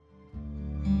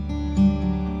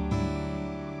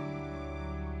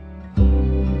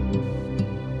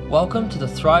Welcome to the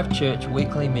Thrive Church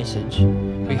weekly message.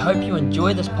 We hope you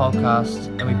enjoy this podcast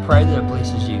and we pray that it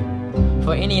blesses you.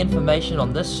 For any information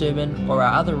on this sermon or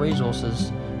our other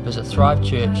resources, visit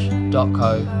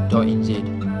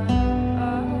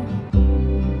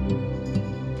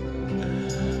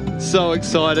thrivechurch.co.nz. So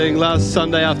exciting. Last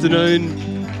Sunday afternoon,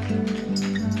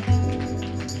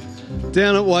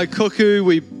 down at Waikuku,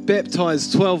 we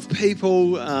baptised 12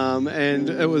 people and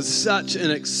it was such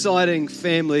an exciting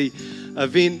family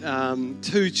event.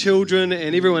 2 children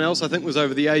and everyone else I think was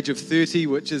over the age of 30,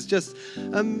 which is just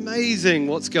amazing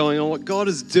what's going on, what God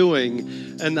is doing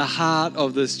in the heart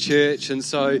of this church. And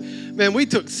so, man, we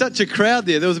took such a crowd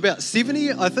there. There was about 60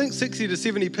 to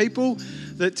 70 people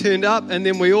that turned up, and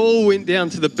then we all went down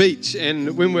to the beach.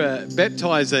 And when we were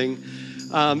baptising,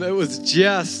 it was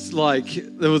just like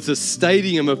there was a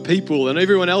stadium of people, and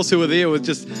everyone else who were there was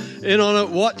just in on it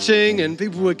watching, and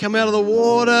people would come out of the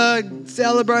water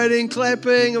celebrating,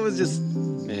 clapping. It was just,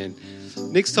 man,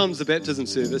 next time's the baptism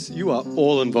service, you are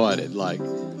all invited. Like,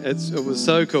 it was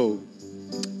so cool.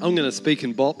 I'm going to speak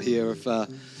and bop here. If we're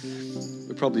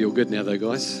probably all good now though,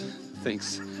 guys.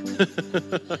 Thanks.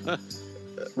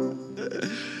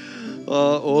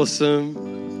 Oh,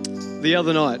 awesome. The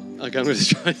other night, okay, I'm going to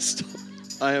try and stop.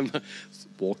 I am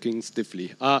walking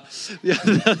stiffly. The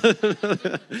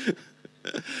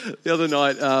other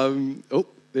night, oh,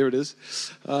 there it is.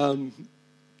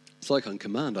 It's like on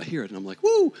command. I hear it and I'm like,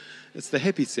 woo! It's the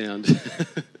happy sound.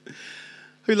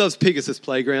 Who loves Pegasus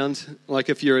Playground? Like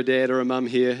if you're a dad or a mum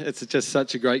here, it's just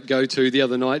such a great go-to. The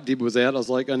other night, Deb was out. I was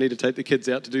like, I need to take the kids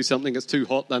out to do something. It's too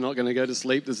hot. They're not going to go to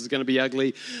sleep. This is going to be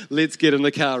ugly. Let's get in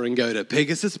the car and go to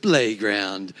Pegasus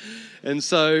Playground. And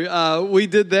so we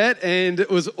did that, and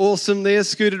it was awesome there,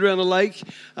 scooted around the lake,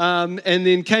 and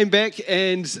then came back,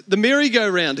 and the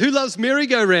merry-go-round. Who loves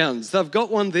merry-go-rounds? They've got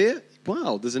one there.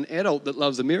 Wow, there's an adult that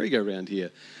loves a merry-go-round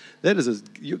here. That is,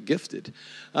 you're gifted.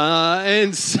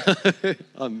 And so,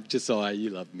 I'm Josiah, you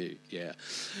love me, yeah.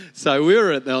 So we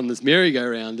were on this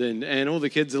merry-go-round, and all the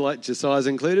kids are like, Josiah's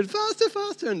included, faster,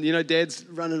 faster, and, you know, Dad's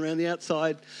running around the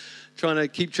outside, trying to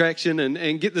keep traction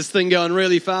and get this thing going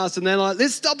really fast. And they're like,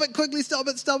 let's stop it quickly, stop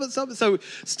it. So we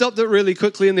stopped it really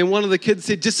quickly. And then one of the kids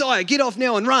said, Josiah, get off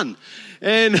now and run.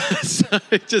 And so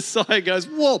Josiah goes,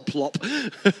 whoa, plop.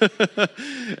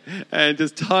 And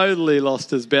just totally lost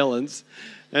his balance.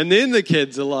 And then the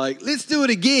kids are like, let's do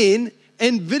it again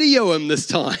and video him this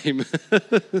time.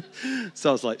 So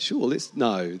I was like, sure,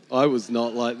 no, I was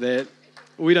not like that.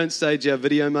 We don't stage our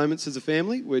video moments as a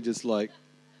family. We're just like,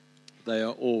 they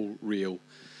are all real,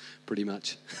 pretty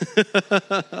much.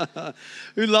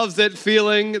 Who loves that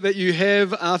feeling that you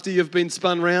have after you've been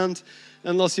spun round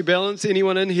and lost your balance?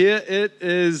 Anyone in here? It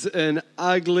is an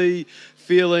ugly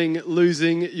feeling,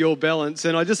 losing your balance.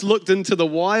 And I just looked into the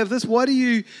why of this. Why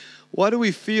do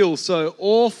we feel so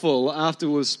awful after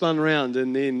we've spun around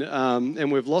and then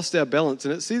and we've lost our balance?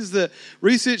 And it says that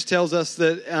research tells us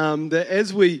that that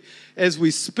as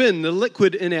we spin, the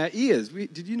liquid in our ears,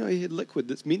 did you know you had liquid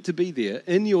that's meant to be there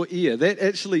in your ear? That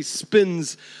actually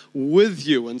spins with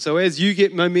you. And so as you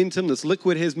get momentum, this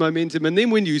liquid has momentum. And then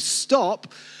when you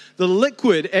stop, the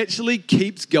liquid actually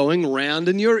keeps going round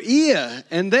in your ear,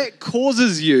 and that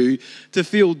causes you to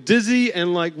feel dizzy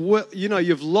and like,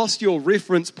 you've lost your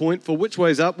reference point for which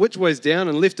way's up, which way's down,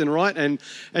 and left and right, and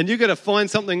you're going to find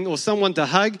something or someone to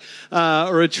hug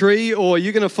or a tree, or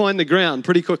you're going to find the ground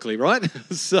pretty quickly, right?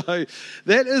 So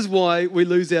that is why we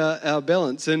lose our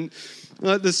balance. And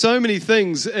there's so many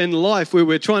things in life where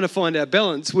we're trying to find our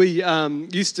balance. We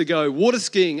used to go water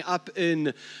skiing up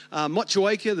in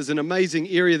Motueka. There's an amazing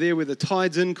area there where the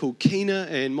tide's in called Kina,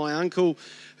 and my uncle,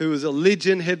 who was a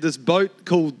legend, had this boat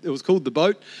it was called The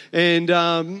Boat, and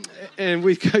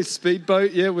we'd go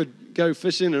speedboat, we'd go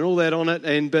fishing and all that on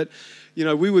it, but you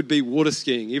know, we would be water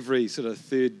skiing every sort of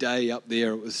third day up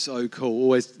there. It was so cool,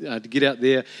 always to get out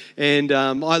there. And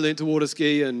I learnt to water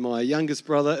ski, and my younger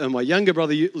brother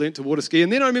learnt to water ski. And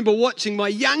then I remember watching my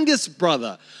youngest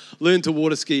brother learn to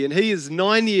water ski, and he is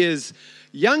 9 years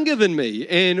younger than me.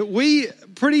 And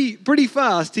pretty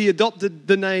fast, he adopted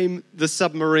the name The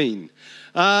Submarine,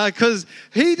 because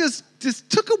he just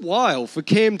took a while for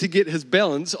Cam to get his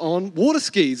balance on water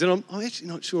skis, and I'm actually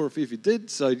not sure if he did,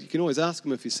 so you can always ask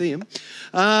him if you see him.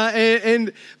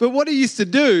 But what he used to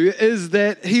do is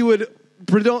that he would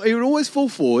he would always fall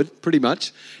forward, pretty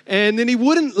much, and then he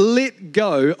wouldn't let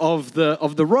go of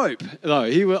the rope.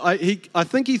 Though I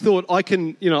think he thought, I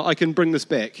can bring this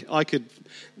back.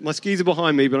 My skis are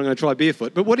behind me, but I'm going to try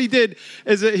barefoot. But what he did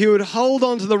is that he would hold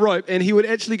onto the rope and he would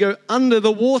actually go under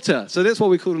the water. So that's why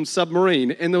we called him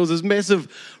Submarine. And there was this massive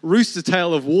rooster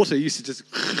tail of water used to just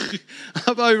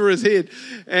up over his head.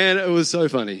 And it was so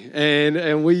funny.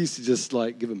 And we used to just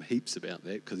give him heaps about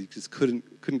that because he just couldn't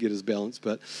get his balance.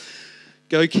 But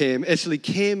go Cam. Actually,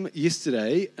 Cam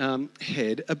yesterday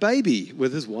had a baby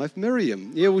with his wife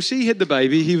Miriam. Yeah, well, she had the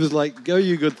baby. He was like, go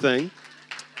you good thing.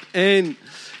 And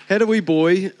had a wee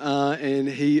boy, and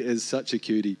he is such a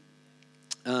cutie.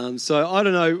 So I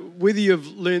don't know whether you've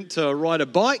learnt to ride a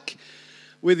bike,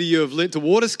 whether you have learnt to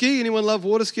water ski. Anyone love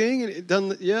water skiing?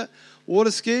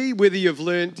 Water ski. Whether you've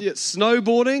learnt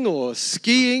snowboarding or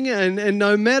skiing, and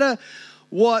no matter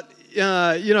what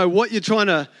what you're trying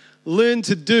to learn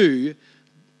to do,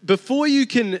 before you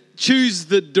can choose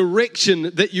the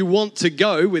direction that you want to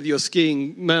go, whether you're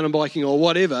skiing, mountain biking, or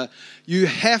whatever, you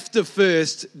have to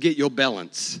first get your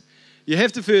balance. You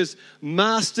have to first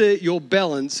master your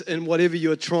balance in whatever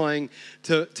you're trying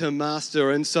to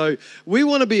master. And so we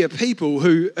want to be a people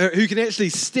who can actually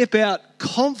step out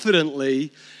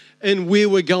confidently in where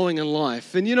we're going in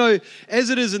life. And,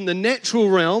 as it is in the natural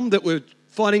realm that we're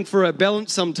fighting for our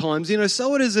balance sometimes,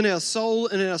 so it is in our soul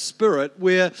and in our spirit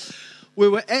where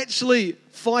we're actually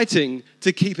fighting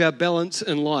to keep our balance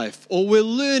in life, or we're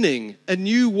learning a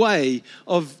new way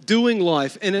of doing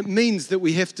life, and it means that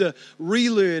we have to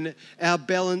relearn our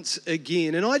balance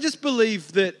again. And I just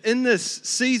believe that in this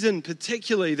season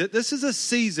particularly, that this is a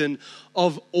season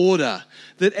of order,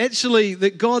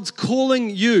 that God's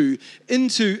calling you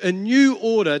into a new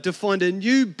order to find a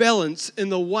new balance in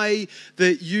the way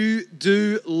that you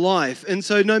do life. And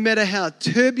so no matter how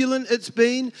turbulent it's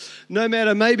been, no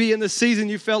matter maybe in the season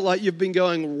you felt like you've been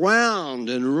going round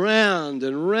and round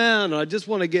and round, I just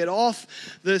want to get off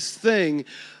this thing.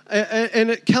 And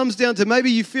it comes down to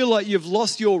maybe you feel like you've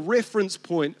lost your reference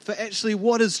point for actually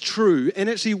what is true and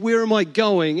actually where am I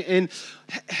going and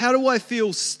how do I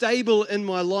feel stable in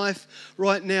my life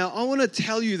right now? I want to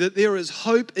tell you that there is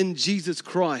hope in Jesus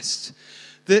Christ,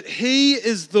 that He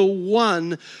is the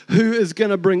one who is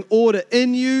going to bring order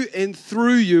in you and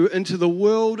through you into the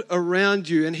world around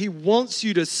you. And He wants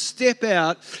you to step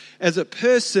out as a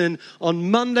person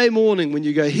on Monday morning when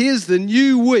you go, here's the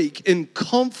new week, in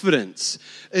confidence,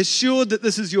 assured that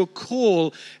this is your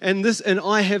call and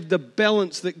I have the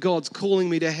balance that God's calling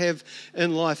me to have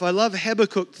in life. I love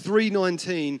Habakkuk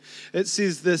 3:19. It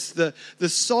says this, the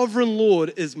sovereign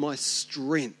Lord is my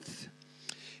strength.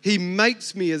 He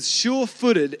makes me as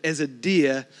sure-footed as a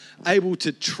deer, able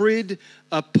to tread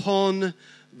upon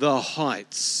the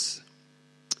heights.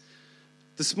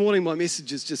 This morning, my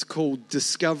message is just called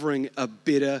Discovering a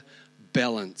Better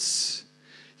Balance.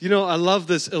 I love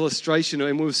this illustration,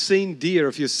 and we've seen deer,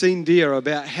 if you've seen deer,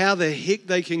 about how the heck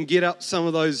they can get up some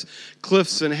of those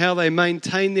cliffs and how they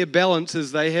maintain their balance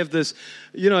as they have this,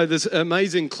 this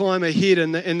amazing climb ahead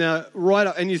and right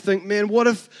up, and you think, man, what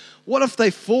if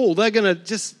they fall? They're going to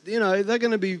just, they're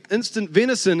going to be instant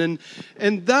venison,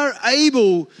 and they're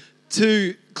able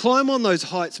to climb on those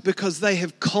heights because they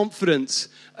have confidence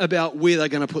about where they're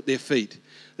going to put their feet.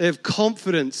 They have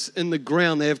confidence in the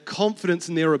ground. They have confidence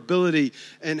in their ability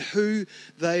and who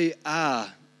they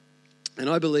are. And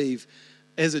I believe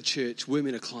as a church, we're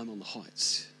meant to climb on the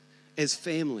heights. As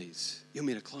families, you're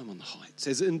meant to climb on the heights.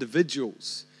 As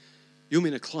individuals, you're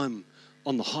meant to climb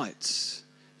on the heights.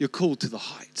 You're called to the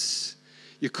heights.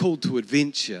 You're called to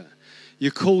adventure.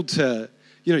 You're called to,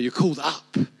 you're called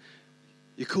up.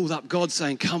 You're called up. God's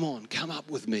saying, come on, come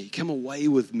up with me, come away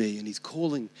with me. And He's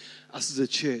calling us as a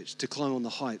church to climb on the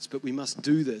heights. But we must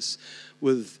do this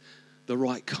with the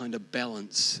right kind of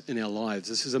balance in our lives.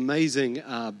 This is amazing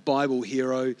Bible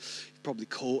hero. You've probably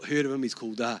heard of him. He's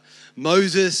called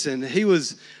Moses. And he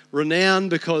was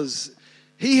renowned because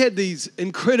he had these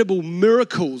incredible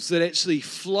miracles that actually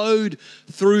flowed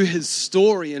through his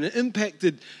story, and it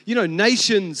impacted,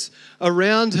 nations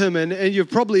around him. And you've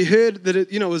probably heard that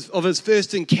it, was of his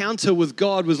first encounter with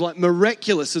God was like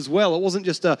miraculous as well. It wasn't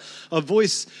just a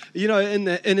voice,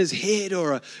 in his head,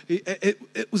 or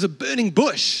it was a burning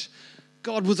bush.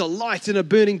 God was a light in a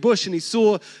burning bush, and he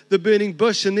saw the burning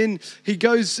bush, and then he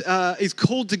goes, he's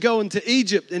called to go into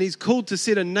Egypt, and he's called to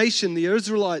set a nation, the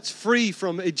Israelites, free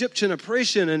from Egyptian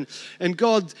oppression, and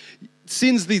God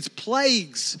sends these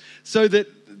plagues so that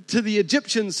to the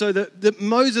Egyptians so that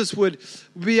Moses would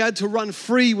be able to run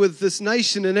free with this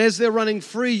nation. And as they're running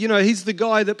free, he's the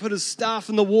guy that put his staff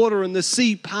in the water and the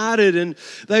sea parted and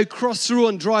they crossed through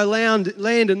on dry land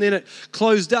and then it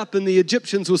closed up and the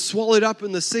Egyptians were swallowed up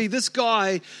in the sea. This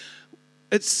guy,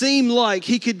 it seemed like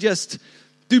he could just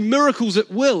do miracles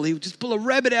at will. He would just pull a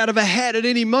rabbit out of a hat at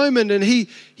any moment, and he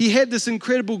had this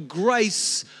incredible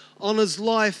grace on his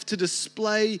life to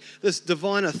display this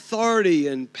divine authority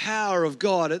and power of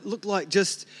God. It looked like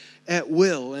just at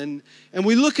will. And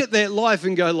we look at that life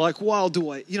and go like, wow,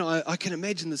 I can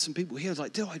imagine there's some people here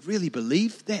like, do I really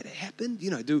believe that happened?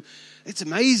 It's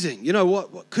amazing.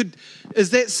 Is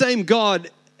that same God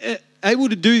able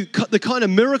to do the kind of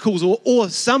miracles or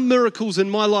some miracles in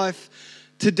my life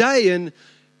today? And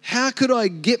how could I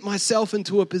get myself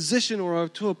into a position or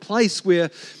to a place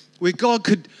where God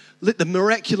could let the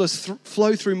miraculous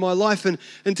flow through my life? And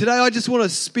today I just want to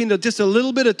spend just a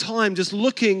little bit of time just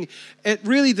looking at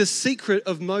really the secret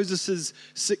of Moses'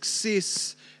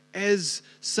 success as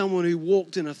someone who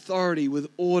walked in authority with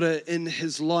order in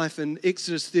his life. In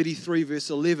Exodus 33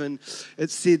 verse 11, it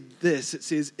said this. It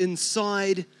says,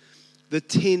 inside the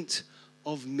tent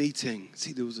of meeting.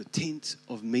 See, there was a tent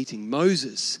of meeting.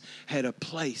 Moses had a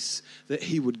place that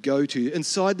he would go to.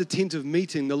 Inside the tent of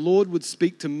meeting, the Lord would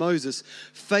speak to Moses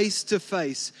face to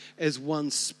face as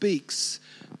one speaks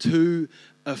to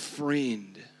a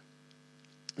friend.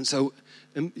 And so,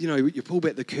 you pull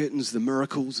back the curtains, the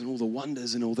miracles and all the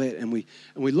wonders and all that, and we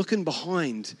look in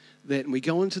behind that and we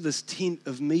go into this tent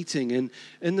of meeting, and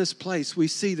in this place we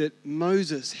see that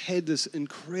Moses had this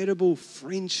incredible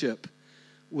friendship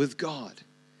with God.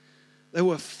 They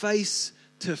were face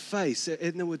to face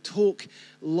and they would talk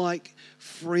like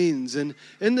friends. And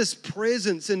in this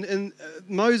presence, and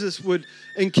Moses would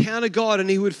encounter God and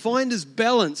he would find his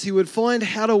balance. He would find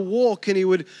how to walk, and he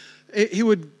would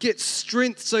get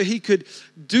strength so he could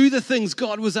do the things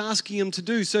God was asking him to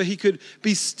do, so he could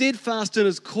be steadfast in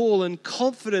his call and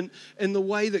confident in the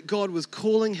way that God was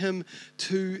calling him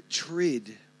to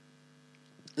tread.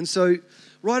 And so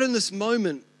right in this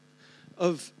moment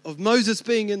of Moses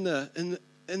being in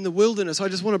the wilderness, I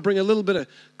just want to bring a little bit of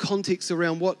context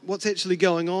around what's actually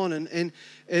going on. And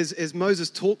as Moses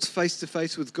talks face to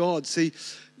face with God, see,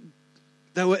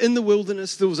 they were in the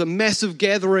wilderness. There was a massive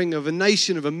gathering of a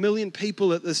nation of 1 million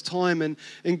people at this time.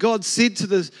 And God said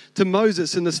to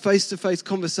Moses in this face-to-face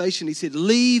conversation, he said,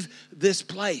 leave this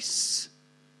place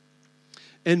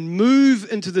and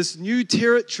move into this new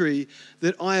territory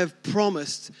that I have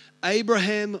promised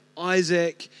Abraham,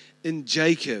 Isaac, and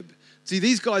Jacob. See,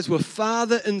 these guys were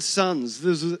father and sons.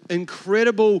 There's an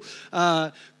incredible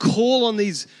call on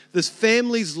this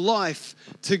family's life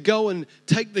to go and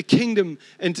take the kingdom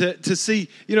and to see,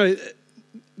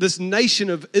 this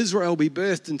nation of Israel be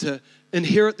birthed and to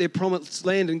inherit their promised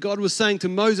land. And God was saying to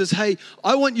Moses, hey,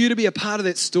 I want you to be a part of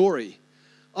that story.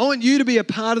 I want you to be a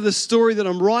part of the story that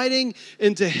I'm writing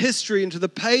into history, into the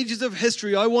pages of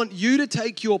history. I want you to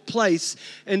take your place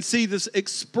and see this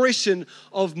expression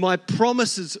of my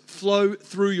promises flow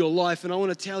through your life. And I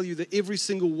want to tell you that every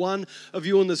single one of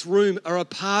you in this room are a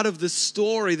part of this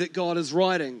story that God is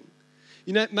writing.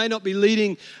 It may not be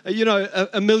leading,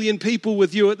 1 million people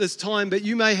with you at this time, but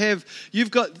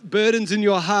you've got burdens in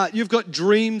your heart. You've got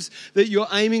dreams that you're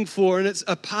aiming for, and it's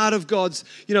a part of God's,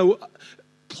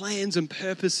 plans and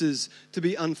purposes to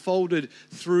be unfolded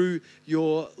through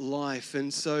your life.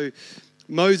 And so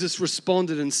Moses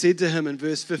responded and said to him in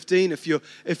verse 15,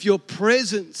 if your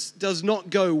presence does not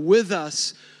go with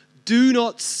us, do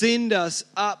not send us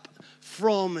up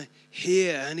from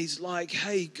here. And he's like,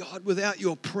 hey, God, without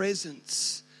your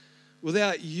presence,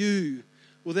 without you,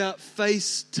 without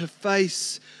face to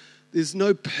face, there's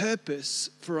no purpose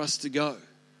for us to go.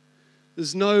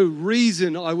 There's no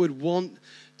reason I would want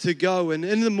to go. And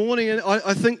in the morning,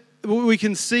 I think we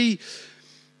can see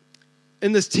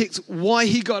in this text why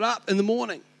he got up in the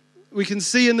morning. We can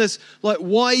see in this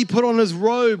why he put on his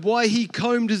robe, why he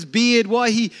combed his beard, why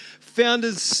he found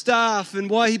his staff, and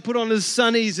why he put on his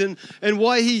sunnies, and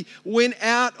why he went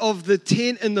out of the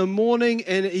tent in the morning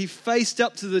and he faced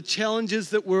up to the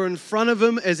challenges that were in front of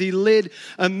him as he led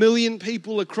 1 million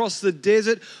people across the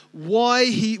desert. Why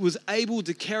he was able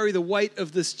to carry the weight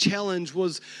of this challenge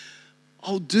was,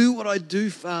 I'll do what I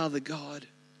do, Father God,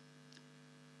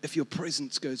 if your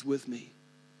presence goes with me.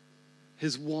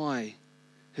 His why.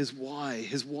 Why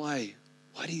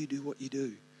do you do what you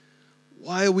do?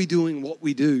 Why are we doing what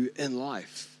we do in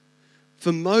life?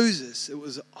 For Moses, it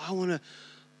was,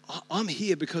 I'm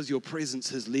here because your presence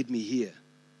has led me here.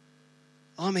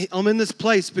 I'm in this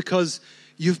place because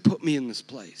you've put me in this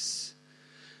place.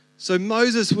 So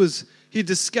Moses he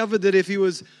discovered that if he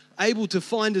was able to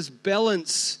find his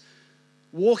balance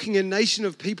walking a nation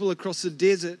of people across the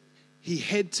desert, he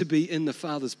had to be in the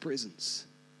Father's presence.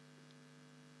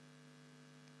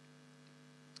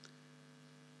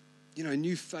 You know,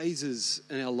 new phases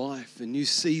in our life and new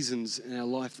seasons in our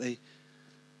life,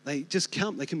 they just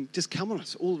come. They can just come on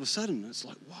us all of a sudden. It's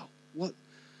like, wow,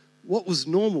 what was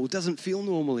normal doesn't feel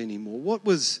normal anymore. What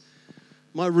was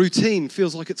my routine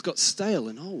feels like it's got stale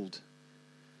and old.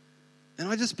 And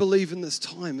I just believe in this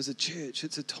time as a church,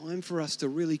 it's a time for us to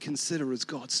really consider, is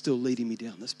God still leading me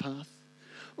down this path?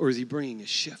 Or is he bringing a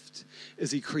shift? Is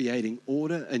he creating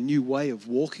order, a new way of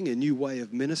walking, a new way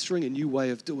of ministering, a new way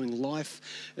of doing life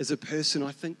as a person?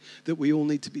 I think that we all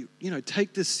need to be,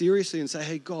 take this seriously and say,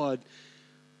 hey, God,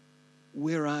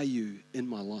 where are you in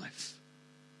my life?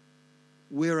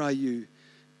 Where are you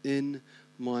in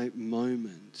my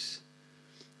moment?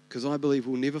 Because I believe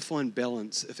we'll never find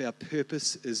balance if our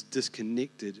purpose is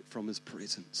disconnected from his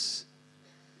presence.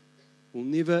 We'll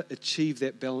never achieve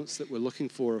that balance that we're looking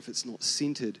for if it's not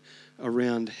centered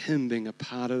around him being a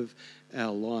part of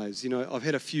our lives. I've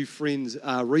had a few friends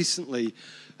recently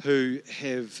who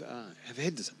have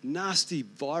had this nasty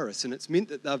virus, and it's meant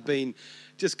that they've been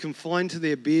just confined to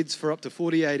their beds for up to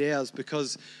 48 hours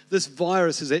because this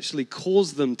virus has actually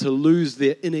caused them to lose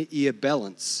their inner ear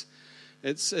balance.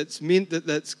 It's meant that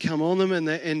that's come on them,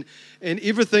 and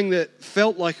everything that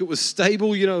felt like it was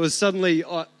stable, is suddenly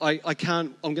I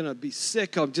can't. I'm going to be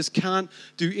sick. I just can't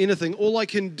do anything. All I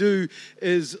can do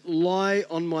is lie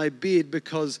on my bed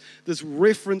because this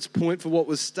reference point for what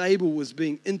was stable was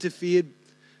being interfered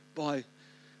by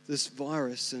this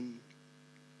virus, and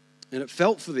it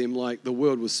felt for them like the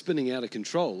world was spinning out of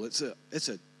control. It's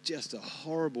just a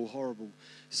horrible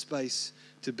space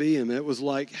to be in. It was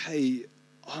like, hey,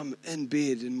 I'm in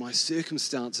bed and my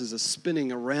circumstances are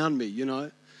spinning around me,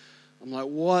 I'm like,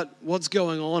 what's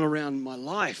going on around my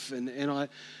life? And I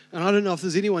don't know if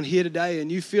there's anyone here today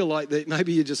and you feel like that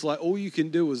maybe you're just like, all you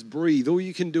can do is breathe. All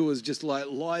you can do is just like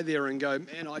lie there and go,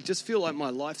 man, I just feel like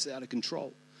my life's out of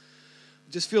control.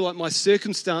 I just feel like my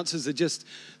circumstances are just,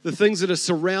 the things that are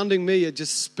surrounding me are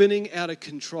just spinning out of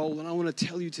control. And I want to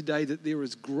tell you today that there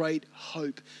is great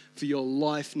hope for your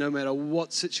life, no matter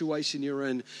what situation you're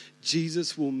in.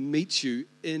 Jesus will meet you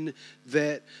in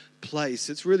that place.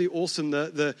 It's really awesome.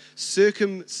 The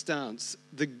circumstance,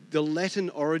 the Latin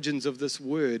origins of this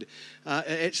word,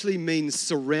 it actually means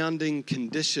surrounding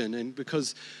condition. And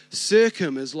because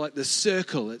circum is like the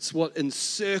circle, it's what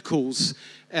encircles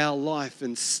our life,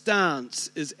 and stance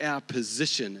is our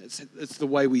position. It's the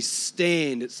way we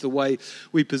stand. It's the way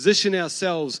we position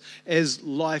ourselves as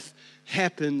life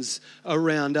happens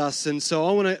around us. And so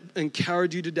I want to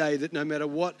encourage you today that no matter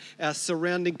what our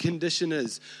surrounding condition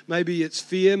is, maybe it's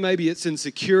fear, maybe it's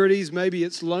insecurities, maybe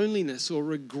it's loneliness or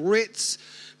regrets,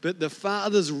 but the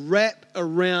Father's wrap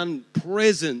around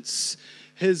presence,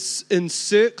 his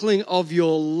encircling of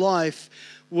your life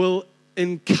will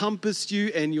encompass you,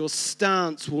 and your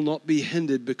stance will not be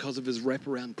hindered because of his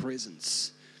wraparound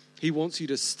presence. He wants you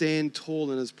to stand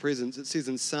tall in his presence. It says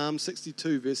in Psalm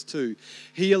 62 verse 2,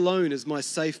 he alone is my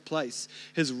safe place.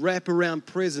 His wraparound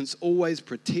presence always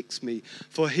protects me,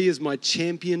 for he is my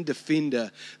champion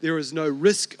defender. There is no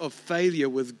risk of failure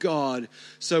with God.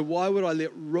 So why would I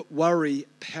let worry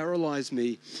paralyze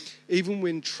me, even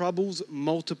when troubles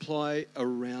multiply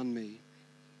around me?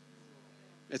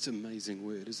 That's an amazing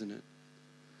word, isn't it?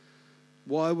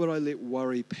 Why would I let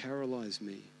worry paralyze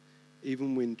me,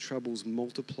 even when troubles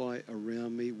multiply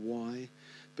around me? Why?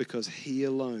 Because he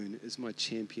alone is my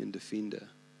champion defender,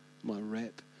 my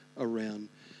wrap around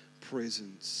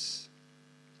presence.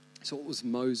 So what was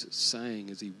Moses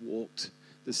saying as he walked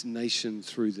this nation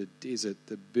through the desert?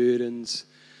 The burdens,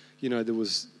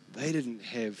 they didn't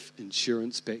have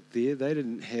insurance back there. They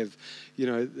didn't have,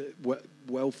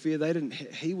 welfare.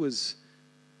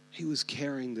 He was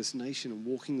carrying this nation and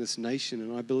walking this nation,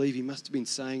 and I believe he must have been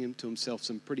saying to himself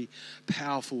some pretty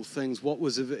powerful things. What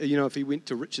was, if he went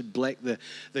to Richard Black,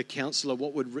 the counselor,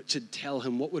 what would Richard tell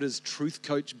him? What would his truth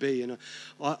coach be? And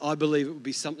I believe it would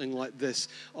be something like this: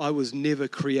 I was never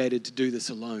created to do this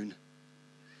alone.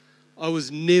 I was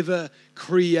never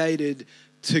created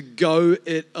to go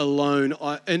it alone.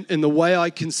 In the way I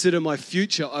consider my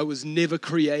future, I was never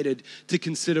created to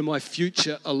consider my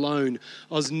future alone.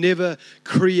 I was never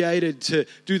created to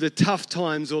do the tough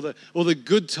times or the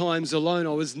good times alone.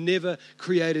 I was never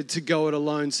created to go it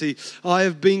alone. See, I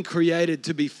have been created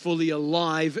to be fully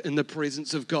alive in the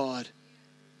presence of God.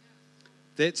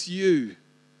 That's you.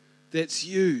 That's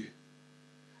you.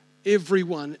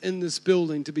 Everyone in this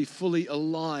building to be fully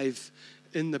alive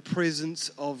in the presence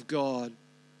of God.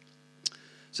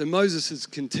 So Moses is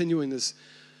continuing this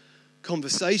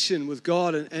conversation with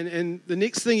God. And the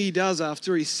next thing he does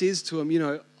after he says to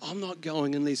him, I'm not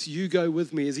going unless you go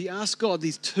with me, is he asks God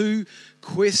these two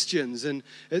questions. And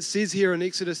it says here in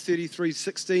Exodus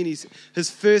 33:16, his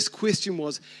first question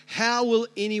was, how will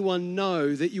anyone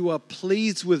know that you are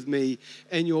pleased with me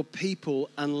and your people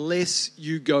unless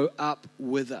you go up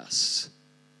with us?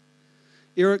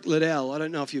 Eric Liddell, I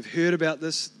don't know if you've heard about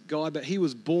this guy, but he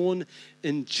was born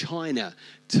in China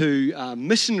to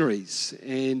missionaries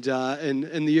and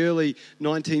in the early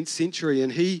 19th century,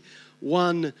 and he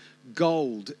won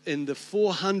gold in the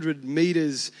 400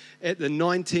 meters at the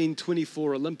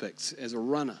 1924 Olympics as a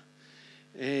runner.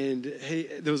 And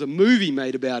there was a movie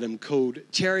made about him called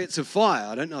Chariots of Fire.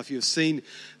 I don't know if you've seen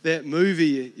that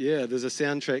movie. Yeah, there's a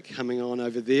soundtrack coming on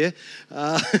over there.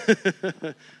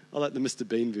 I like the Mr.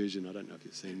 Bean version. I don't know if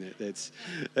you've seen that.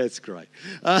 That's great.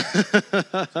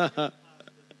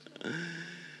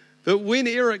 But when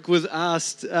Eric was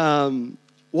asked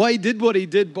why he did what he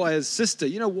did by his sister,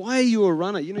 why are you a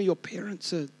runner? Your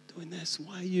parents are doing this.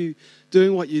 Why are you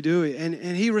doing what you do?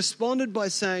 And he responded by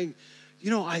saying,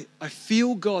 I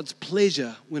feel God's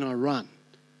pleasure when I run.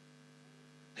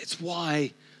 That's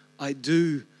why I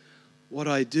do what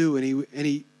I do. And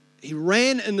he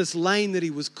ran in this lane that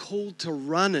he was called to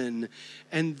run in,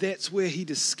 and that's where he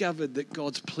discovered that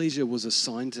God's pleasure was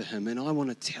assigned to him. And I want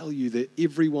to tell you that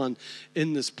everyone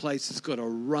in this place has got a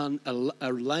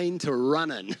lane to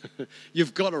run in.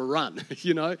 You've got to run,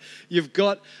 You've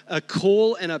got a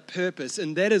call and a purpose,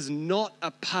 and that is not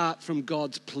apart from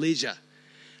God's pleasure.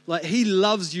 Like, he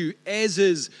loves you as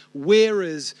is, where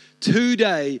is,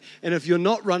 today. And if you're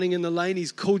not running in the lane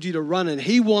he's called you to run in,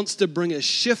 he wants to bring a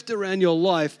shift around your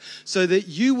life so that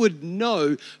you would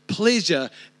know pleasure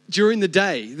during the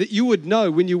day, that you would know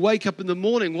when you wake up in the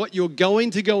morning what you're going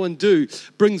to go and do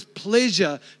brings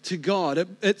pleasure to God.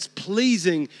 It's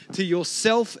pleasing to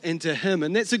yourself and to him.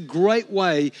 And that's a great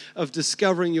way of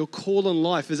discovering your call in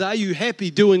life, is, are you happy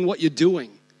doing what you're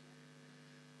doing?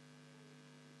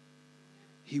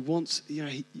 He wants,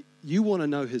 you want to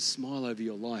know his smile over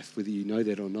your life, whether you know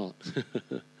that or not.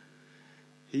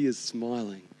 He is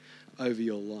smiling over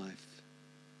your life.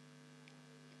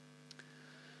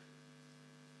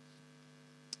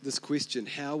 This question,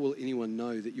 how will anyone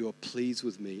know that you are pleased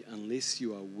with me unless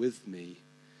you are with me,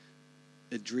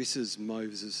 addresses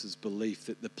Moses' belief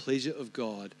that the pleasure of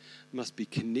God must be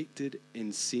connected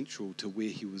and central to where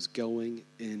he was going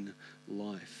in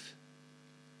life.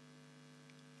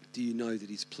 Do you know that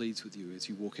he's pleased with you as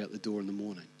you walk out the door in the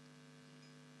morning?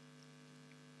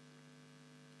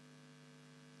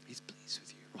 He's pleased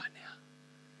with you right now.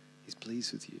 He's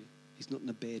pleased with you. He's not in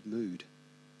a bad mood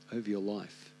over your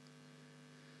life.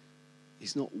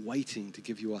 He's not waiting to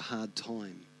give you a hard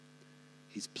time.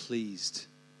 He's pleased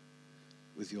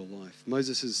with your life.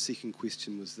 Moses' second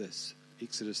question was this,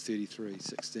 Exodus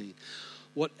 33:16.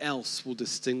 What else will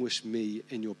distinguish me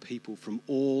and your people from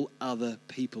all other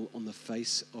people on the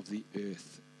face of the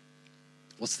earth?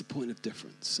 What's the point of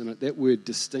difference? And that word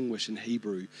distinguish in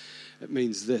Hebrew, it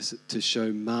means this, to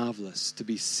show marvelous, to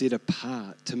be set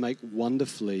apart, to make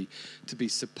wonderfully, to be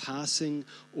surpassing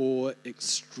or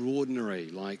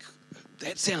extraordinary. Like,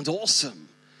 that sounds awesome.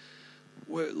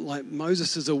 Like,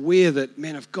 Moses is aware that,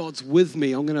 man, if God's with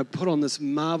me, I'm going to put on this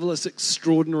marvelous,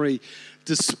 extraordinary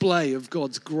display of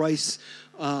God's grace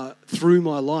through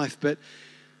my life. But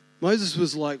Moses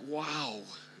was like, wow,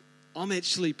 I'm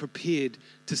actually prepared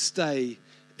to stay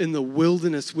in the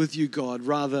wilderness with you, God,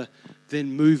 rather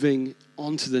than moving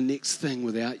on to the next thing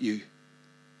without you.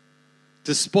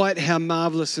 Despite how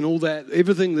marvelous and all that,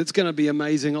 everything that's going to be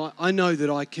amazing, I know that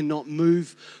I cannot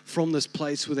move from this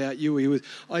place without you.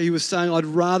 He was saying, I'd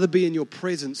rather be in your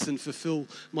presence than fulfill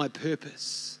my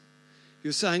purpose. He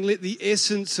was saying, let the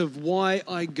essence of why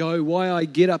I go, why I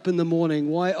get up in the morning,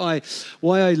 why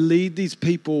I lead these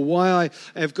people, why I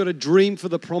have got a dream for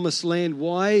the promised land,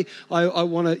 why I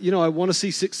want to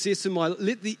see success in my life.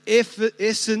 Let the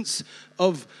essence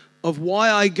of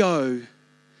why I go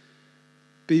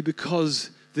be because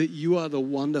that you are the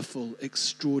wonderful,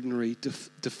 extraordinary,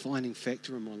 defining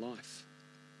factor in my life.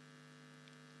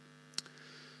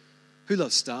 Who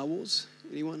loves Star Wars?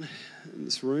 Anyone in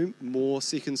this room? More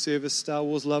second service Star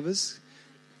Wars lovers?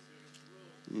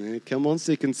 Yeah, come on,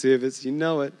 second service, you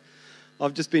know it.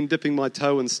 I've just been dipping my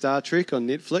toe in Star Trek on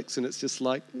Netflix, and it's just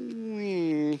like,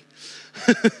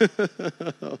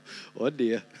 oh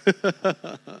dear.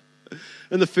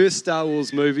 In the first Star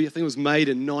Wars movie, I think it was made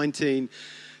in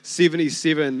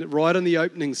 1977, right on the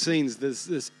opening scenes, there's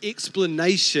this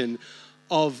explanation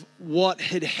of what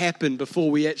had happened before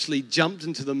we actually jumped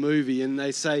into the movie. And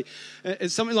they say,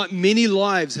 it's something like, many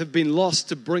lives have been lost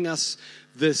to bring us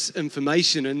this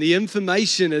information. And the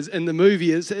information is in the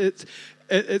movie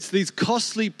it's these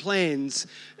costly plans,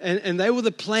 and they were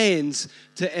the plans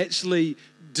to actually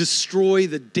destroy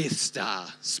the Death Star.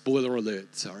 Spoiler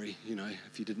alert, sorry,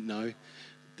 if you didn't know,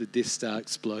 the Death Star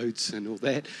explodes and all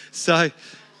that. So,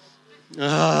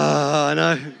 I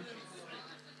know.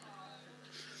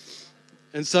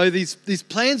 And so these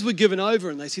plans were given over,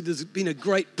 and they said there's been a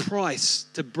great price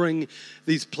to bring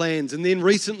these plans. And then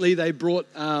recently they brought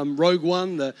Rogue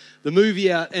One, the movie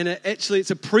out, and it's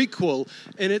a prequel,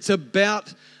 and it's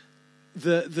about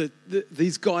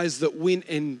these guys that went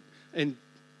and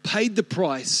paid the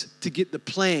price to get the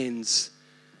plans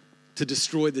to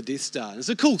destroy the Death Star. It's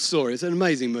a cool story. It's an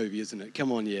amazing movie, isn't it?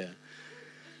 Come on, yeah.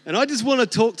 And I just want to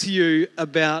talk to you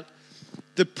about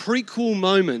the prequel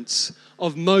moments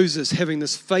of Moses having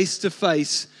this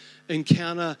face-to-face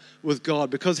encounter with God,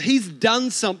 because he's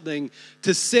done something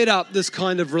to set up this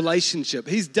kind of relationship.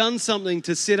 He's done something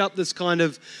to set up this kind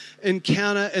of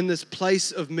encounter in this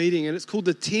place of meeting, and it's called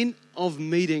the tent of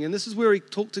meeting. And this is where he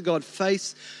talked to God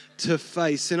face to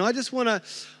face. And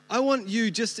I want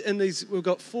you, just in these, we've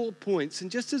got 4 points,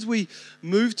 and just as we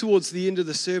move towards the end of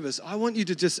the service, I want you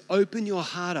to just open your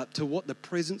heart up to what the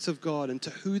presence of God and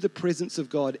to who the presence of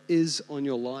God is on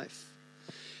your life.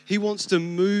 He wants to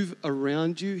move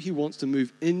around you. He wants to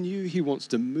move in you. He wants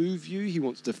to move you. He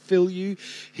wants to fill you.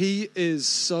 He is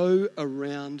so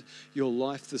around your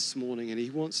life this morning, and he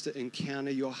wants to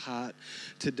encounter your heart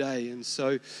today. And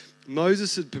so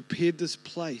Moses had prepared this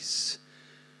place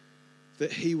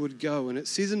that he would go. And it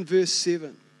says in verse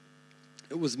 7,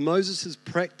 it was Moses'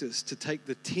 practice to take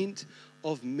the tent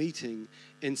of meeting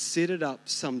and set it up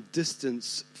some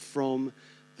distance from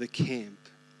the camp.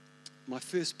 My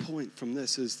first point from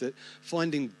this is that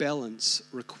finding balance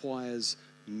requires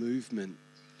movement.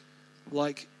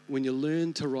 Like when you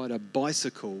learn to ride a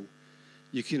bicycle,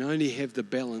 you can only have the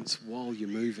balance while you're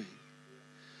moving.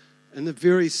 And the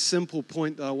very simple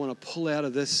point that I want to pull out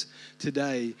of this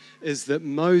today is that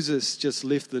Moses just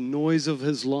left the noise of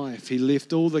his life. He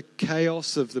left all the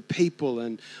chaos of the people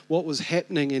and what was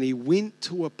happening, and he went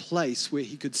to a place where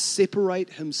he could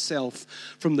separate himself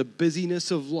from the busyness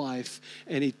of life,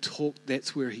 and he talked.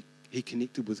 That's where he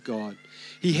connected with God.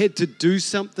 He had to do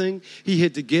something. He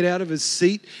had to get out of his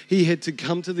seat. He had to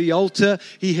come to the altar.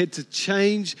 He had to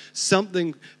change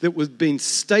something that was being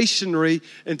stationary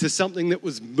into something that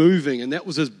was moving, and that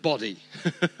was his body.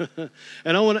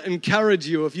 And I want to encourage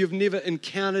you, if you've never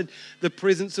encountered the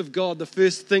presence of God, the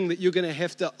first thing that you're going to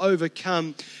have to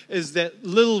overcome is that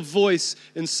little voice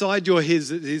inside your head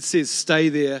that says, stay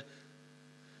there,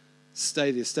 stay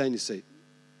in your seat.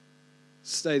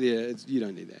 Stay there, you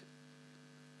don't need that.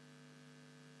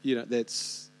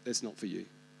 That's not for you.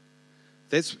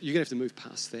 You're going to have to move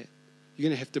past that. You're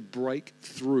going to have to break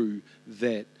through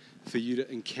that for you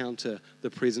to encounter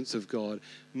the presence of God.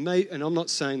 And I'm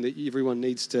not saying that everyone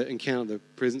needs to encounter the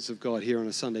presence of God here on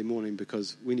a Sunday morning,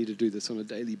 because we need to do this on a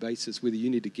daily basis, whether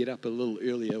you need to get up a little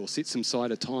earlier or set some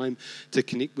side of time to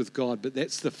connect with God. But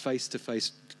that's the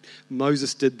face-to-face.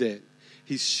 Moses did that.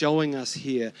 He's showing us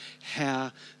here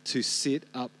how to set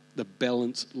up the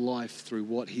balanced life through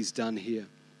what he's done here.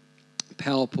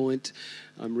 PowerPoint.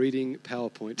 I'm reading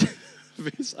PowerPoint.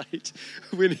 Verse 8.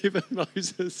 Whenever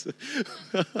Moses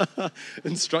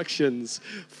instructions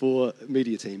for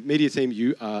media team. Media team,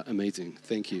 you are amazing.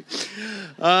 Thank you.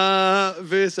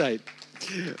 Verse 8.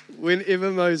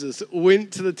 Whenever Moses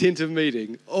went to the tent of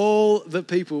meeting, all the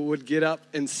people would get up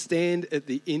and stand at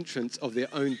the entrance of their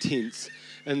own tents,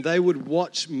 and they would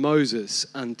watch Moses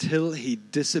until he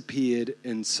disappeared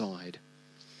inside.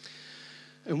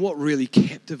 And what really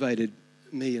captivated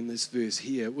me in this verse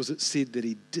here was it said that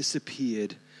he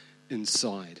disappeared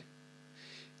inside.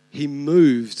 He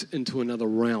moved into another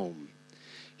realm.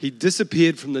 He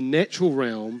disappeared from the natural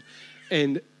realm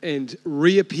and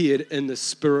reappeared in the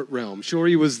spirit realm. Sure,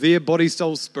 he was there, body,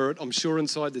 soul, spirit, I'm sure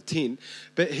inside the tent,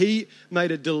 but he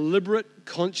made a deliberate,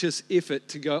 conscious effort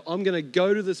to go, I'm going to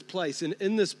go to this place, and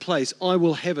in this place, I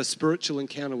will have a spiritual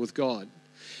encounter with God.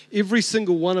 Every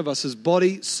single one of us is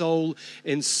body, soul,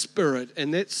 and spirit.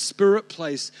 And that spirit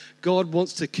place, God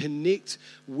wants to connect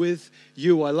with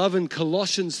you. I love in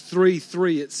Colossians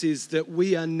 3:3, it says that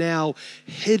we are now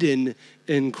hidden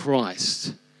in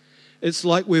Christ. It's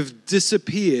like we've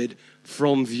disappeared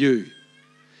from view.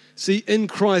 See, in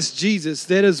Christ Jesus,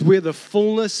 that is where the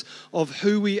fullness of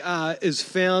who we are is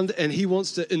found, and he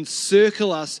wants to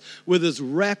encircle us with his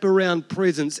wraparound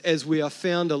presence as we are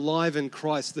found alive in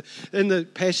Christ. In the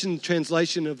Passion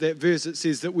translation of that verse, it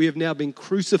says that we have now been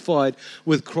crucified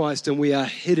with Christ and we are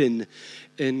hidden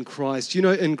in Christ. You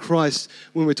know, in Christ,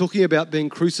 when we're talking about being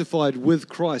crucified with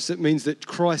Christ, it means that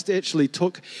Christ actually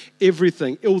took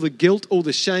everything, all the guilt, all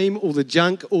the shame, all the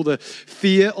junk, all the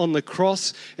fear on the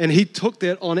cross, and he took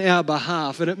that on our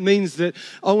behalf. And it means that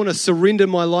I want to surrender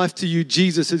my life to you,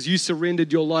 Jesus, as you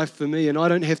surrendered your life for me, and I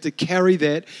don't have to carry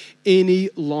that any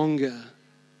longer.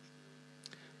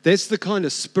 That's the kind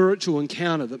of spiritual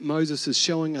encounter that Moses is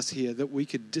showing us here, that we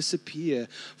could disappear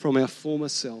from our former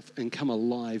self and come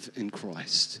alive in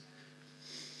Christ.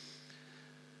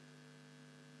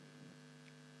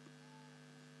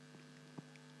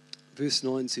 Verse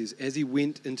 9 says, as he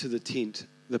went into the tent,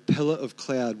 the pillar of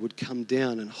cloud would come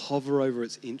down and hover over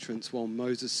its entrance while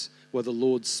the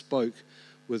Lord spoke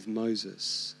with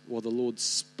Moses.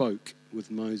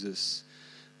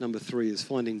 Number 3 is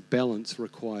finding balance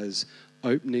requires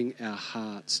opening our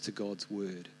hearts to God's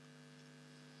word.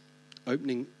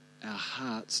 Opening our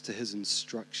hearts to his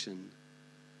instruction.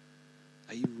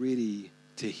 Are you ready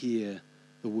to hear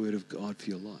the word of God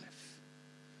for your life?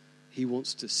 He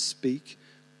wants to speak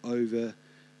over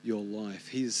your life.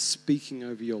 He is speaking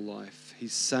over your life.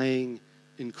 He's saying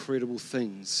incredible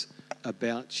things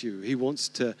about you. He wants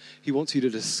you to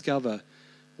discover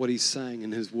what he's saying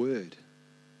in his word.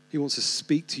 He wants to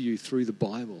speak to you through the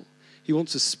Bible. He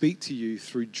wants to speak to you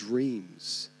through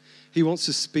dreams. He wants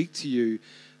to speak to you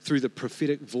through the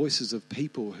prophetic voices of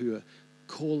people who are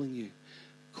calling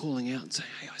out and saying,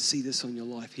 hey, I see this on your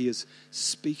life. He is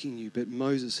speaking you. But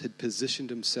Moses had positioned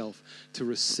himself to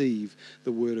receive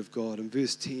the word of God. In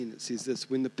verse 10, it says this,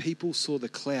 when the people saw the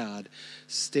cloud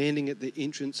standing at the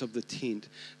entrance of the tent,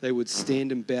 they would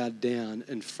stand and bow down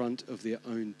in front of their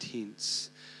own tents.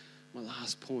 My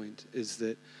last point is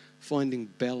that finding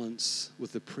balance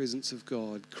with the presence of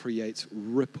God creates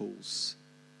ripples.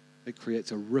 It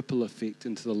creates a ripple effect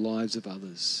into the lives of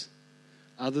others.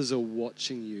 Others are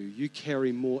watching you. You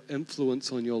carry more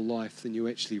influence on your life than you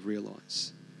actually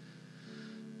realize.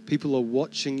 People are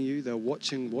watching you. They're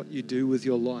watching what you do with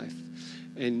your life.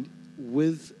 And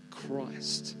with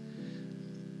Christ,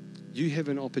 you have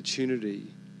an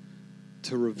opportunity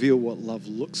to reveal what love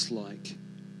looks like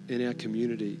in our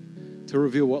community, to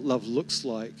reveal what love looks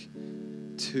like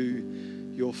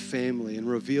to your family, and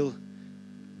reveal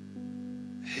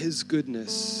his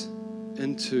goodness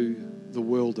into the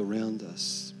world around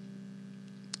us.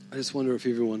 I just wonder if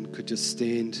everyone could just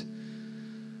stand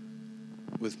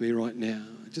with me right now.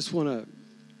 I just want to,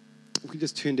 we could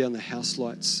just turn down the house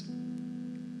lights.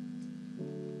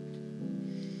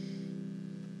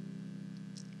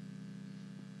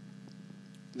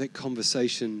 That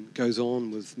conversation goes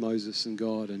on with Moses and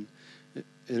God, and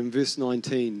in verse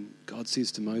 19, God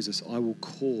says to Moses, I will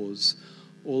cause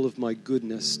all of my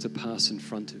goodness to pass in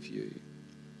front of you.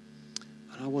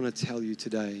 And I want to tell you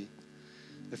today,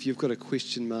 if you've got a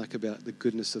question mark about the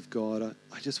goodness of God,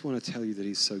 I just want to tell you that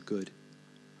he's so good.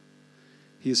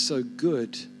 He is so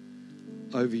good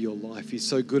over your life. He's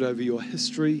so good over your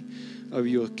history, over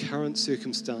your current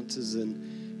circumstances,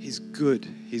 and he's good.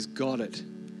 He's got it.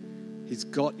 He's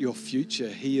got your future.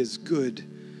 He is good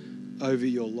over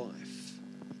your life.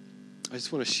 I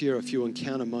just want to share a few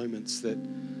encounter moments that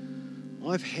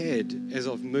I've had as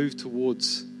I've moved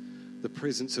towards the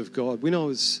presence of God. When I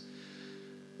was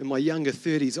in my younger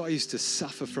 30s, I used to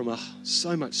suffer from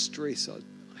so much stress. I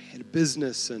had a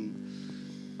business and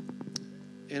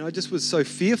I just was so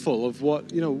fearful of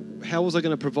how was I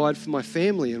going to provide for my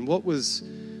family, and what was,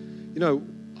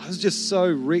 I was just so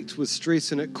wrecked with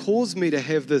stress, and it caused me to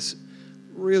have this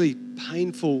really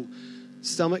painful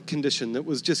stomach condition that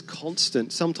was just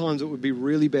constant. Sometimes it would be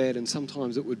really bad, and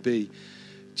sometimes it would be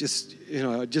just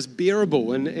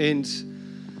bearable. And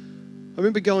I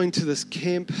remember going to this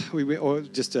camp. We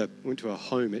went to a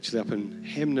home actually up in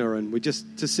Hamner, and we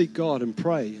just to seek God and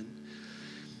pray.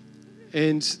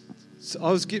 And so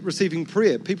I was receiving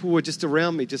prayer. People were just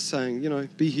around me, just saying,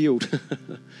 be healed.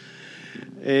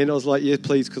 And I was like, yeah,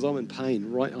 please, because I'm in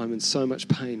pain. Right, I'm in so much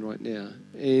pain right now.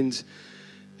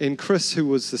 And Chris, who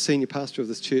was the senior pastor of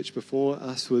this church before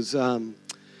us,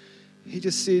 he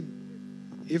just said,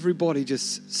 everybody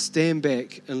just stand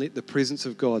back and let the presence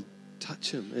of God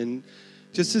touch him. And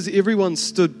just as everyone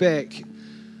stood back,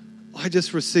 I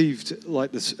just received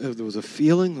like this, there was a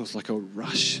feeling, there was like a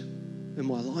rush in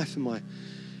my life.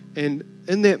 And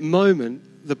in that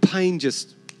moment, the pain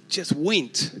just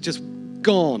went, just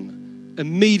gone,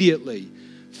 immediately,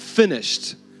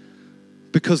 finished,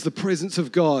 because the presence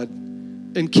of God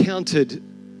encountered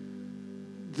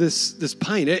this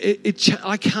pain.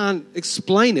 I can't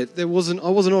explain it. I wasn't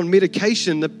on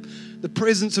medication. The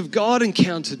presence of God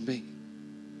encountered me.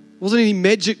 It wasn't any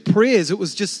magic prayers. It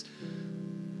was just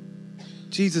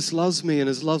Jesus loves me and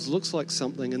his love looks like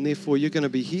something, and therefore you're going to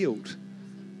be healed.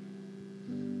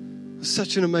 It was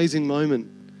such an amazing moment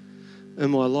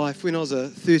in my life. When I was a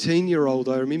 13-year-old,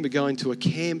 I remember going to a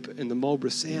camp in the Marlborough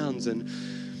Sounds, and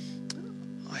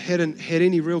I hadn't had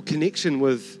any real connection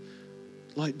with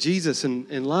like Jesus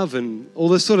and love and all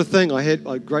this sort of thing. I had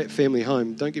a great family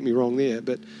home, don't get me wrong there,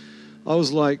 but I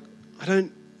was like, I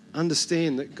don't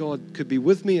understand that God could be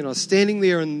with me. And I was standing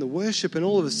there in the worship, and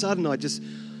all of a sudden I just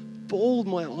bawled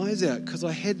my eyes out because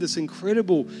I had this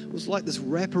incredible, it was like this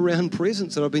wraparound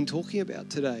presence that I've been talking about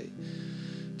today.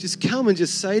 Just come and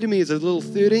just say to me as a little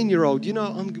 13-year-old, you know,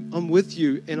 I'm with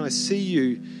you and I see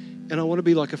you and I want to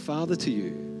be like a father to you.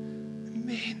 And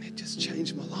man, that just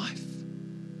changed my life.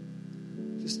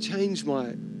 Just changed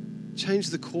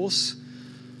the course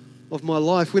of my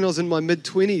life. When I was in my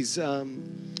mid-20s,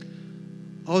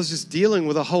 I was just dealing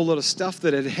with a whole lot of stuff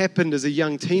that had happened as a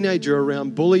young teenager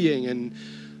around bullying, and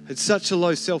had such a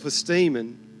low self-esteem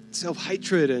and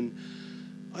self-hatred, and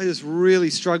I just really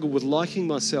struggled with liking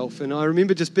myself. And I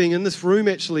remember just being in this room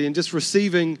actually and just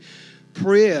receiving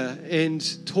prayer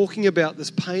and talking about this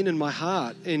pain in my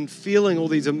heart and feeling all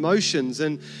these emotions.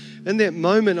 And in that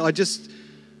moment, I just,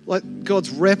 like God's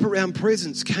wraparound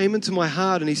presence came into my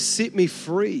heart and he set me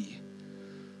free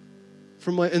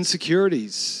from my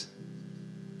insecurities.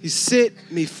 He set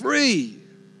me free.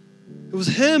 It was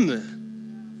him.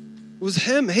 It was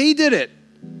him. He did it.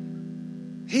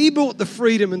 He brought the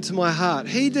freedom into my heart.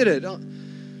 He did it.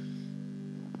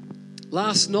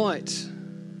 Last night,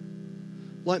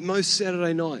 like most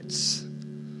Saturday nights,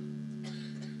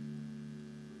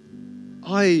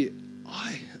 I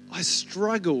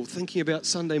struggle thinking about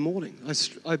Sunday morning.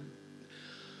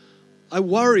 I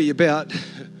worry about,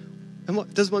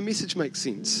 does my message make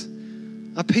sense?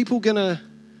 Are people going to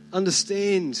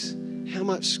understand how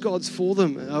much God's for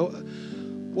them?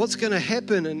 What's going to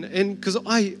happen? And because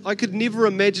I could never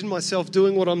imagine myself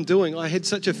doing what I'm doing. I had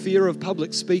such a fear of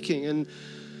public speaking, and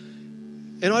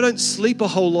I don't sleep a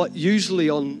whole lot usually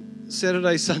on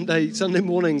Saturday, Sunday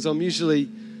mornings. I'm usually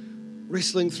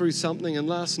wrestling through something, and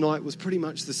last night was pretty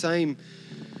much the same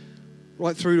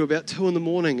right through to about 2 a.m.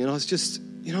 And I was just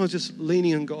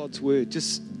leaning on God's word,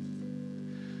 just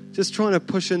trying to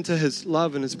push into his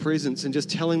love and his presence, and just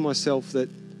telling myself that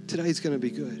today's going to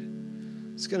be good.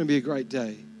 It's going to be a great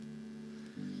day.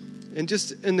 And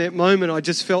just in that moment, I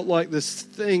just felt like this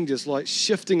thing just like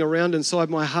shifting around inside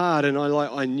my heart, and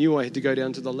I knew I had to go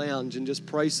down to the lounge and just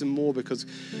pray some more, because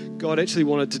God actually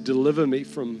wanted to deliver me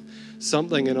from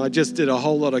something. And I just did a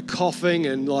whole lot of coughing,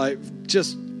 and like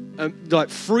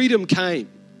freedom came.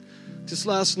 Just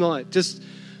last night, just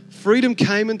freedom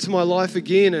came into my life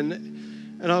again,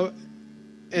 and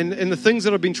the things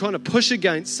that I've been trying to push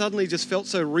against suddenly just felt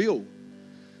so real.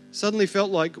 Suddenly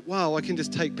felt like, wow, I can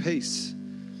just take peace.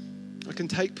 I can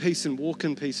take peace and walk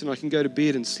in peace, and I can go to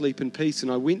bed and sleep in peace.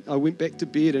 And I went back to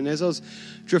bed, and as I was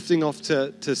drifting off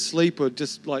to sleep, or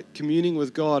just like communing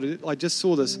with God, I just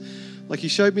saw this, like he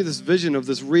showed me this vision of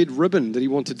this red ribbon that he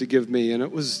wanted to give me. And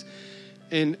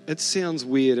it sounds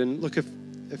weird. And look,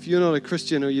 if you're not a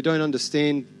Christian or you don't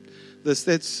understand this,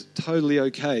 that's totally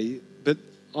okay. But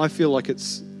I feel like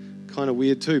it's kind of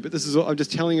weird too, but I'm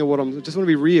just telling you I just want to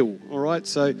be real, all right?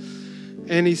 So,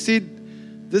 and he said,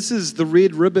 this is the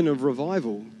red ribbon of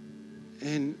revival,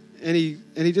 and he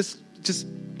just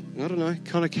I don't know,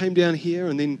 kind of came down here,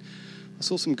 and then I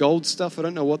saw some gold stuff. I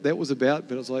don't know what that was about,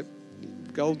 but I was like,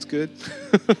 gold's good.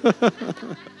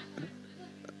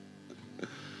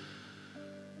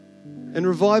 And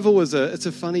revival it's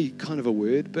a funny kind of a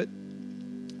word, but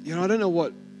you know, I don't know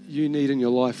what you need in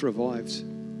your life revived.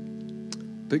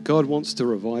 But God wants to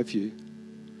revive you.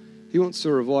 He wants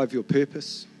to revive your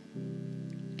purpose.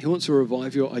 He wants to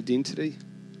revive your identity.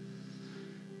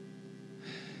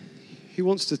 He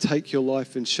wants to take your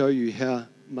life and show you how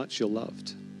much you're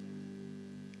loved.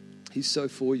 He's so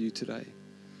for you today.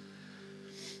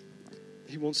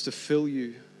 He wants to fill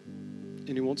you,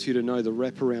 and he wants you to know the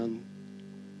wraparound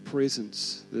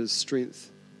presence that his strength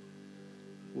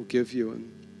will give you. And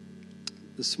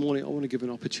this morning I want to give an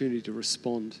opportunity to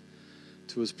respond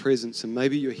to his presence. And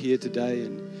maybe you're here today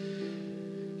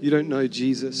and you don't know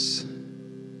Jesus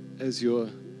as your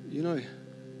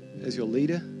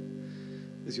leader,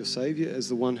 as your Savior, as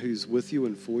the one who's with you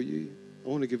and for you. I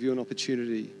want to give you an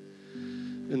opportunity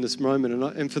in this moment.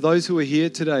 And for those who are here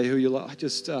today, who you're like, I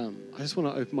just want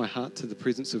to open my heart to the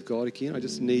presence of God again. I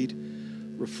just need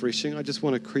refreshing. I just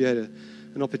want to create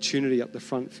an opportunity up the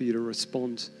front for you to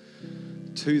respond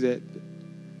to that.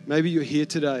 Maybe you're here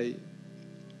today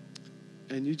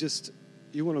and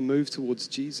you want to move towards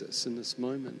Jesus in this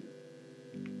moment.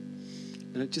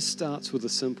 And it just starts with a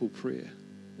simple prayer.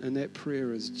 And that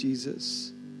prayer is,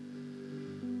 Jesus,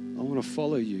 I want to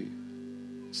follow you.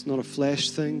 It's not a flash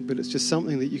thing, but it's just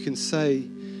something that you can say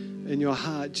in your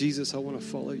heart. Jesus, I want to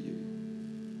follow you.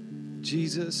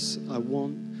 Jesus, I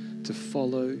want to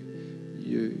follow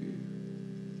you.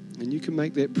 And you can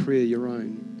make that prayer your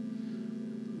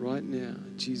own right now.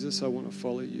 Jesus, I want to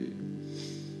follow you.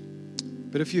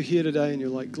 But if you're here today and you're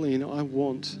like, Glen, I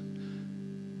want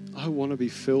to be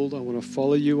filled. I want to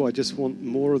follow you. I just want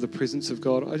more of the presence of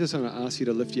God. I just want to ask you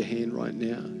to lift your hand right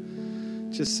now.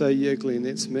 Just say, yeah, Glen,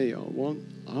 that's me.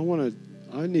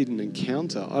 I need an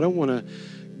encounter. I don't want to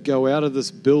go out of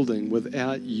this building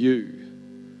without you.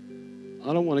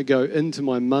 I don't want to go into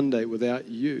my Monday without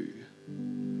you.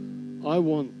 I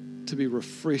want to be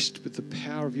refreshed with the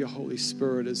power of your Holy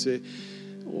Spirit. Is there?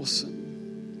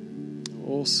 Awesome.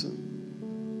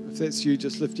 Awesome. If that's you,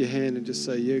 just lift your hand and just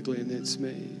say, yeah, Glen, that's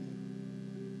me.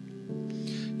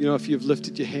 You know, if you've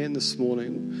lifted your hand this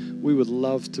morning, we would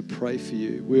love to pray for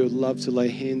you. We would love to lay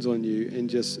hands on you and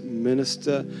just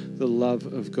minister the love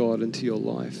of God into your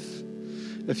life.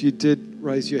 If you did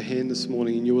raise your hand this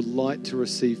morning and you would like to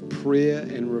receive prayer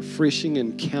and refreshing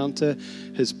encounter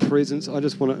His presence, I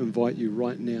just want to invite you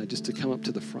right now just to come up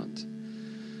to the front,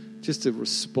 just to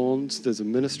respond. There's a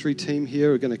ministry team here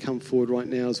who are going to come forward right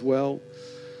now as well.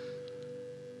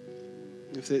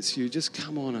 If that's you, just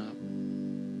come on up.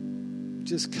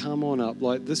 Just come on up.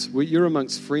 Like this, you're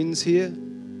amongst friends here.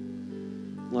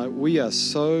 Like, we are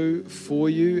so for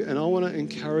you, and I want to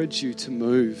encourage you to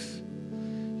move.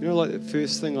 You know, like the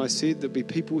first thing I said, there'd be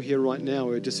people here right now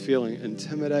who are just feeling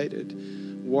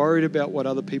intimidated, worried about what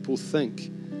other people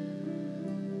think.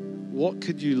 What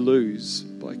could you lose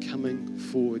by coming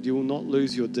forward? You will not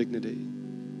lose your dignity.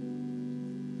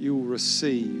 You will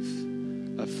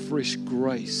receive a fresh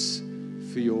grace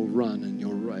for your run and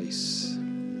your race.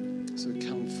 So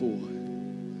come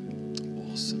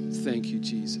forward. Awesome. Thank you,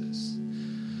 Jesus.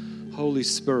 Holy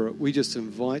Spirit, we just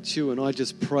invite you, and I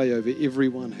just pray over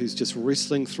everyone who's just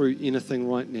wrestling through anything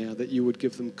right now, that you would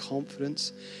give them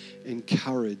confidence and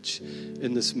courage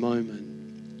in this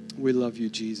moment. We love you,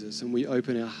 Jesus, and we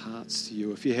open our hearts to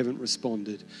you. If you haven't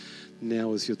responded,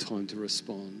 now is your time to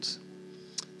respond.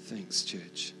 Thanks,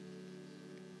 church.